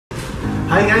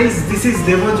Hi guys, this is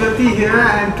Devojyoti here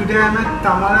and today I am at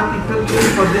Tamara Pipal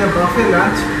for their buffet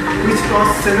lunch which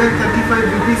costs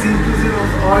 735 rupees inclusive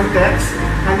of all tax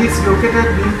and it's located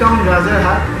at Midtown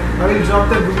Rajarhat. I will drop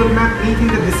the Google Map link in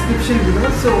the description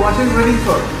below, so what are you waiting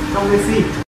for? Come let's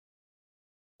eat.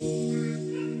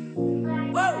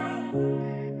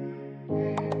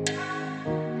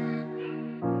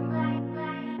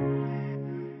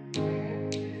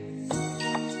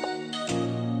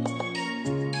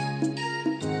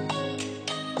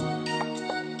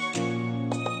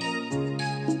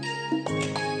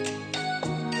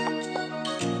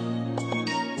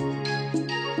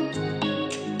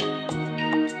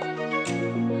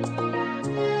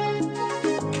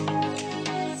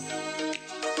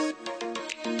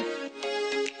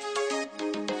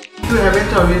 If you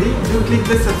haven't already, do click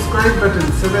the subscribe button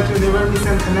so that you never miss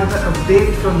another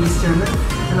update from this channel,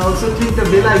 and also click the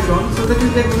bell icon so that you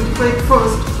get notified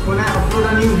first when I upload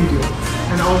a new video,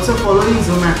 and also following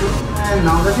Zomato. And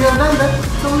now that you have done that,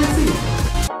 so let's see.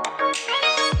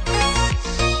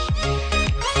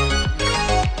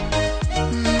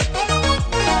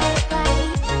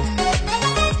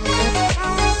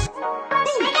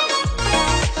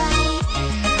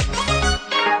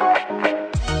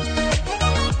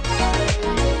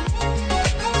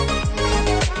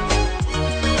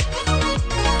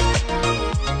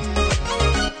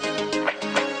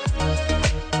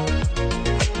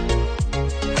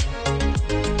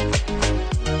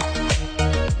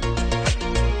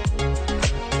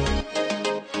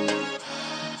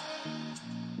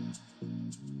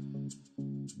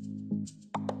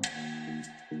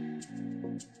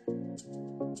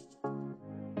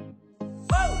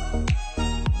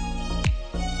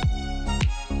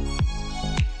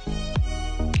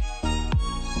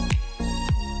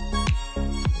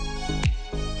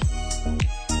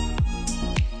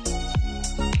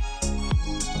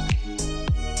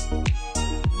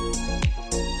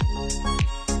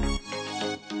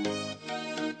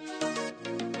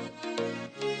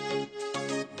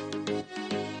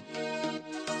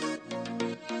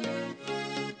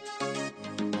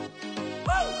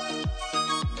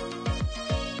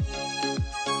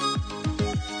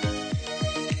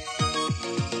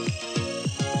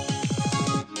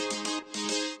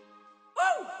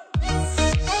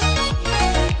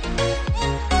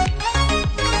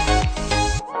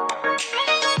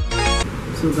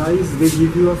 So guys, they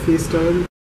give you a face towel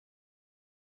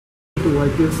to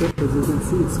wipe yourself, as you can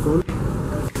see, it's cold.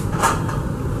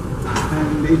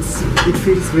 And it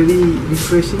feels very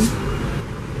refreshing.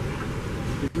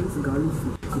 It is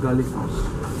garlic fish.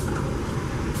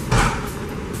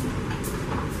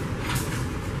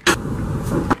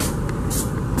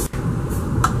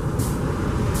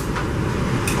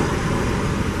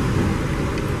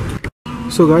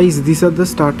 So guys, these are the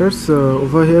starters.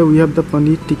 Over here we have the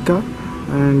paneer tikka,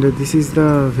 and this is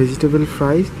the vegetable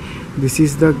fries, this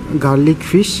is the garlic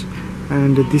fish,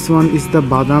 and this one is the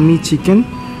badami chicken,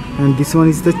 and this one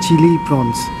is the chili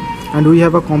prawns, and we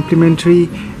have a complimentary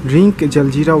drink,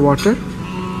 jaljeera water.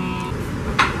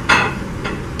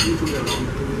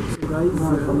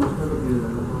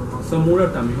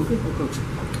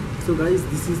 So guys,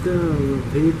 this is the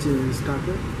veg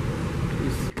starter.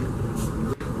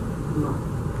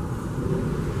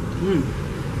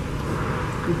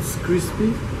 It's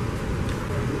crispy,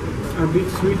 a bit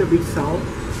sweet, a bit sour.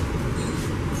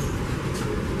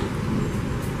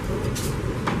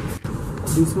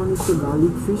 This one is the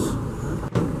garlic fish.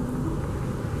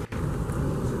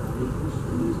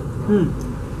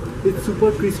 It's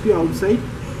super crispy outside,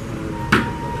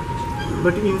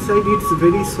 but inside it's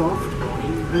very soft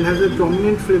and has a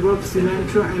prominent flavor of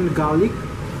cilantro and garlic.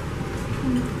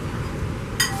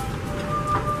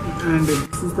 And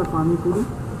this is the pani puri.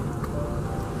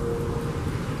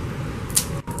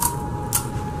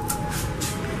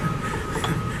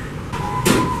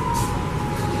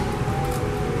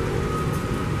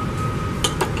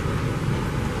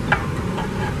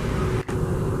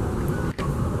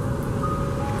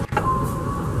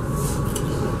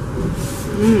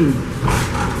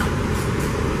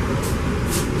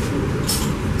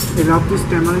 I love this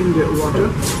tamarind water.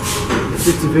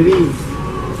 It's very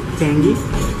tangy.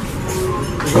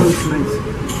 Oh, it's nice.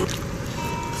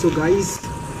 So guys,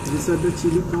 these are the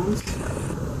chili prawns.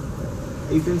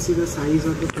 You can see the size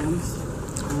of the prawns,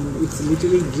 and it's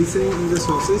literally glistening in the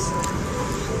sauces.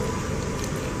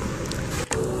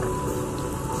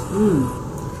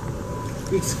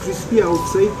 It's crispy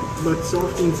outside but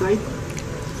soft inside,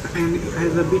 and it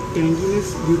has a bit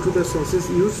tanginess due to the sauces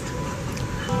used.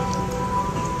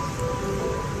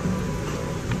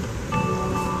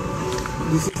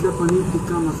 This is the paneer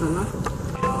tikka masala.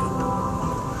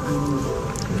 And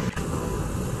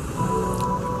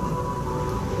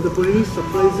The paneer is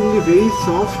surprisingly very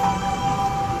soft,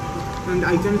 and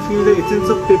I can feel the essence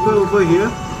of pepper over here.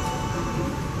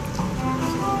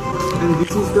 And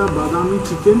this is the badami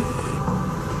chicken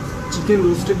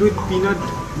roasted with peanut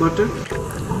butter.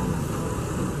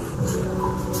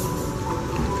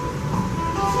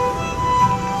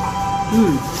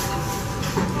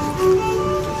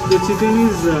 The chicken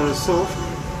is soft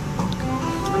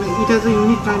and it has a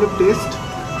unique kind of taste.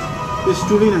 It's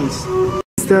truly nice.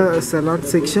 The salad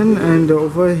section, and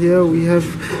over here we have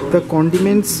the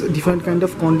condiments, different kind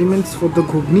of condiments for the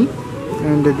ghugni.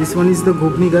 And this one is the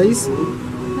ghugni, guys.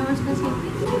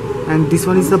 And this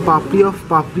one is the papri of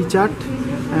papri chaat.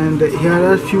 And here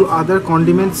are few other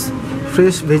condiments,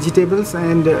 fresh vegetables,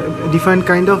 and different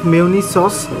kind of mayonnaise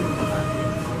sauce.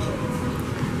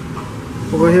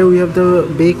 Over here we have the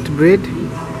baked bread,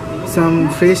 some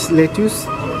fresh lettuce.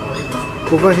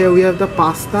 Over here we have the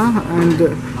pasta and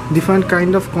different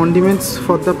kind of condiments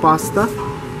for the pasta.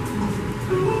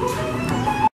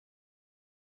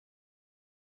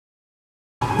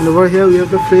 And over here we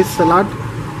have the fresh salad.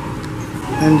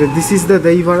 And this is the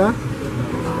dahi vada.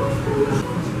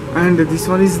 And this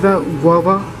one is the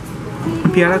guava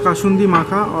pyara kasundi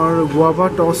makha, or guava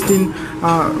tossed in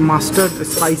mustard,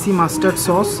 spicy mustard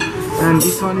sauce. And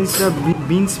this one is the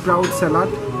bean sprout salad.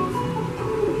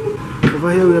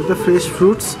 Over here we have the fresh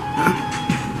fruits.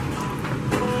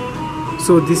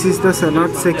 So this is the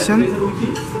salad section.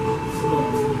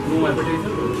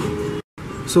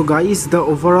 So guys, the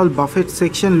overall buffet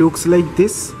section looks like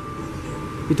this.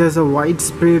 It has a wide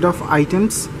spread of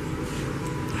items.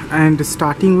 And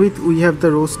starting with, we have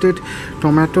the roasted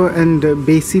tomato and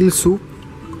basil soup.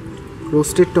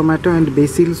 Roasted tomato and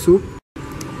basil soup.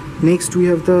 Next we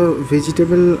have the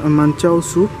vegetable manchow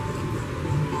soup.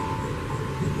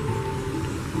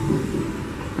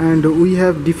 And we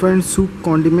have different soup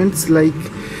condiments like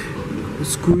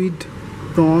squid,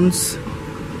 prawns,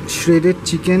 shredded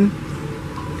chicken,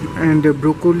 and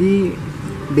broccoli,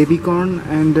 baby corn,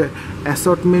 and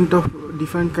assortment of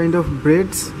different kind of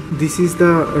breads. This is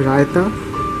the raita,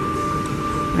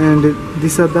 and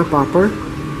these are the papad.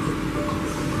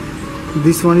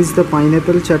 This one is the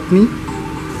pineapple chutney.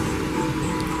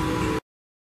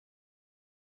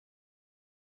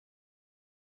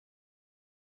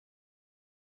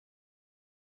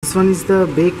 This one is the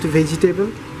baked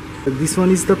vegetable. This one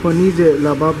is the paneer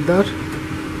lababdar.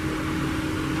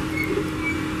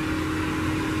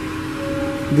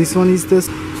 This one is the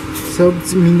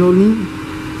sabz minoli.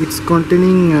 It's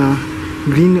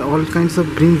containing all kinds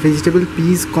of green vegetable,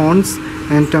 peas, corns,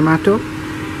 and tomato.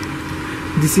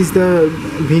 This is the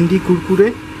bhindi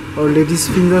kurkure, or lady's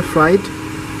finger fried.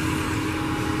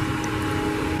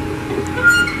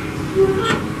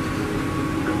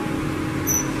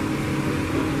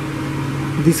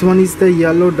 This one is the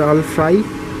yellow dal fry.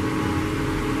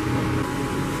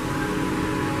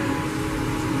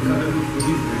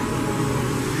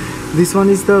 This one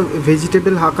is the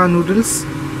vegetable hakka noodles.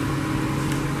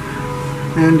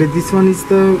 And this one is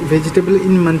the vegetable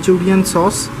in Manchurian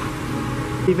sauce.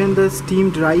 Even the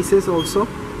steamed rices also.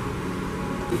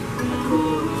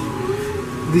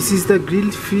 This is the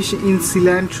grilled fish in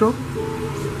cilantro.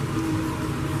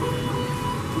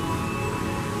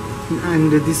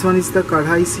 And this one is the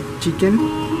kadhai chicken.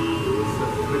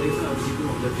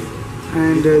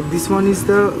 And this one is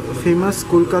the famous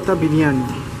Kolkata biryani.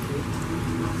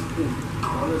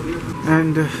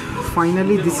 And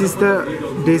finally, this is the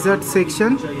dessert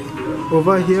section.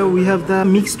 Over here we have the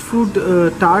mixed fruit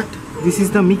tart. This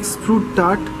is the mixed fruit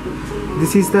tart.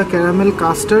 This is the caramel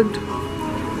custard.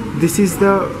 This is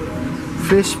the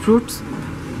fresh fruits,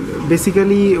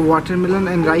 basically watermelon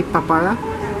and ripe papaya.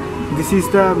 This is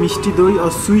the mishti doi,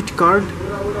 or sweet curd.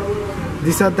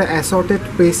 These are the assorted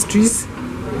pastries.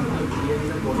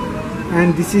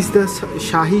 And this is the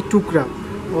shahi tukra,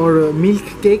 or milk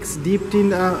cakes dipped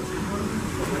in a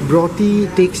brothy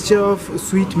texture of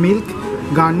sweet milk,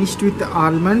 garnished with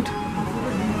almond.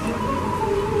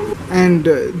 And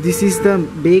this is the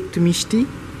baked mishti.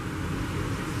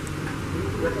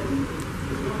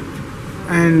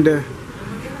 And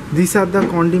these are the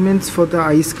condiments for the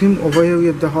ice cream. Over here we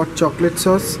have the hot chocolate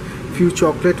sauce, few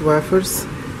chocolate wafers,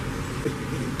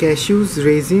 cashews,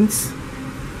 raisins,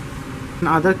 and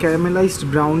other caramelized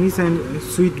brownies and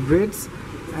sweet breads,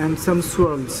 and some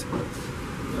swirls.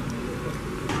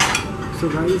 So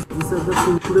guys, these are the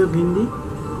kurkure bhindi.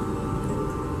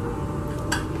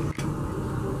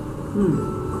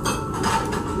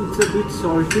 It's a bit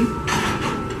salty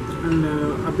and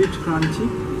a bit crunchy.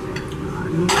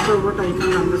 No matter what, I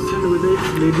can understand whether it's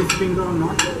lady's finger or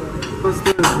not. First,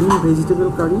 the green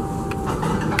vegetable curry.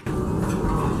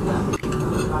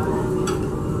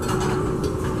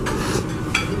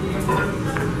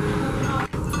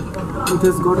 It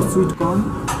has got a sweet corn.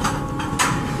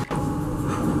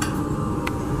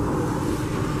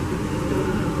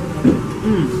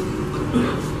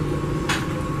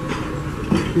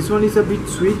 This one is a bit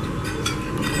sweet,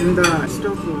 and the rest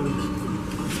of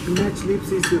spinach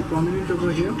leaves is prominent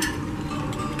over here.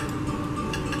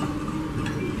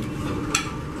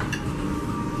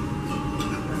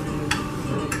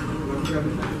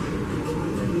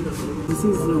 This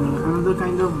is another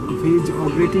kind of veg or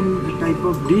gratin type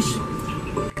of dish.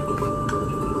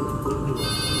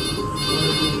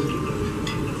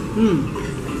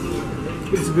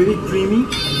 It's very creamy.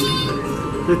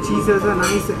 The cheese has a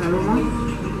nice aroma,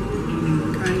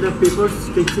 and the peppers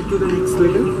takes it to the next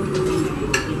level.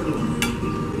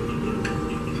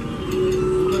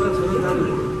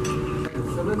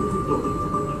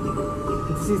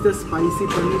 This is the spicy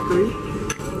paneer curry.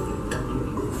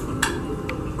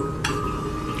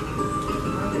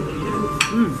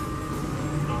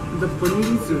 The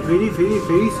paneer is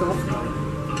very soft.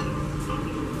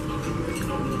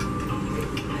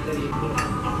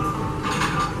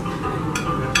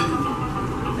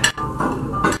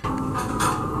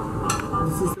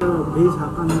 This is the veg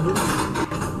hakka noodles.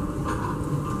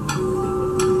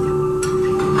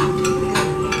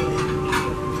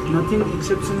 Nothing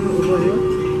exceptional over here.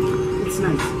 It's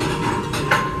nice.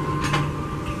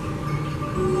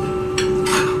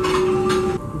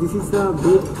 This is the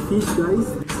baked fish, guys.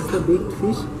 This is the baked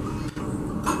fish.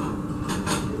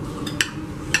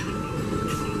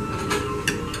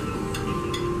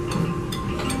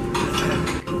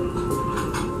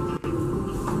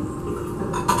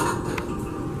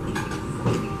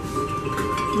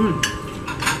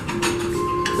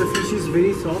 The fish is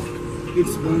very soft.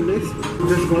 It's boneless. It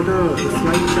has got a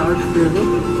slight charred flavor.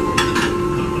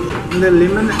 And the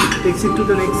lemon takes it to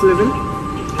the next level.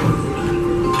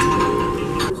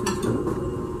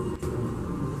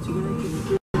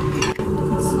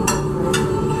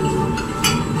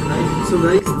 So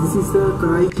guys, this is the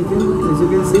karai chicken. As you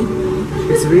can see,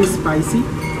 it's very spicy.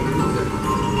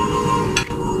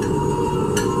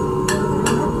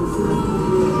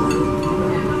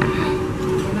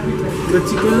 The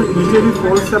chicken usually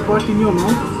falls apart in your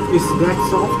mouth. It's that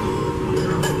soft,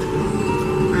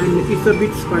 and it's a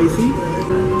bit spicy.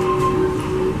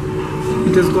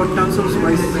 It has got tons of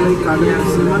spices like cardamom,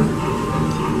 cinnamon.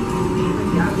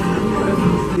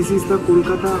 This is the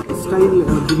Kolkata style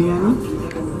biryani.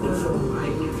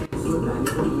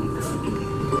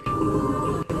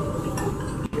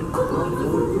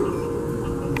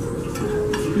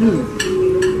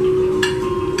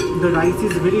 The rice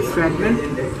is very fragrant,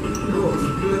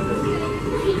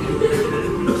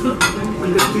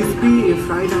 and the crispy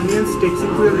fried onions takes it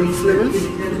to the next level.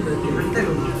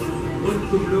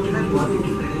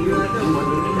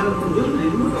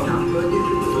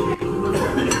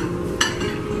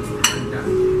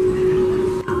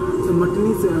 The mutton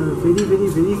is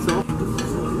very soft,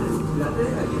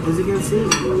 as you can see.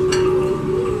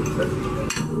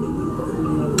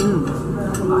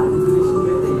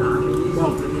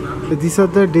 Wow. These are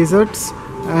the desserts,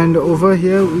 and over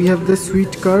here we have the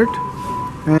sweet curd,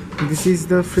 and this is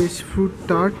the fresh fruit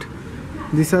tart.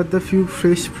 These are the few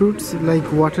fresh fruits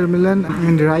like watermelon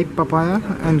and ripe papaya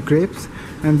and grapes.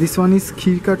 And this one is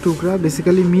kheer ka tukra,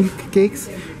 basically milk cakes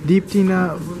dipped in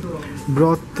a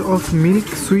broth of milk,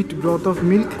 sweet broth of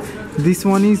milk. This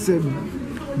one is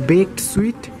baked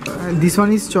sweet. This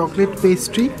one is chocolate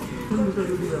pastry,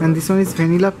 and this one is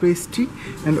vanilla pastry.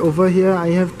 And over here I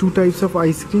have two types of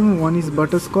ice cream. One is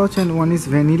butterscotch and one is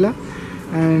vanilla,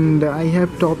 and I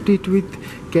have topped it with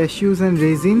cashews and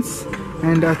raisins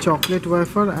and a chocolate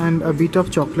wafer and a bit of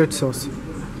chocolate sauce.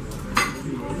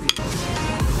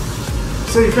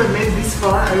 So if I made this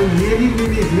far, I would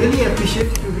really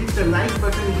appreciate if you hit the like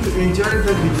button if you enjoyed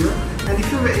the video, and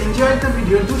if you enjoyed the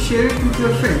video, do share it with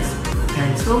your friends.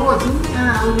 Thanks for watching, and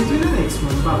I will meet you in the next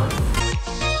one. Bye.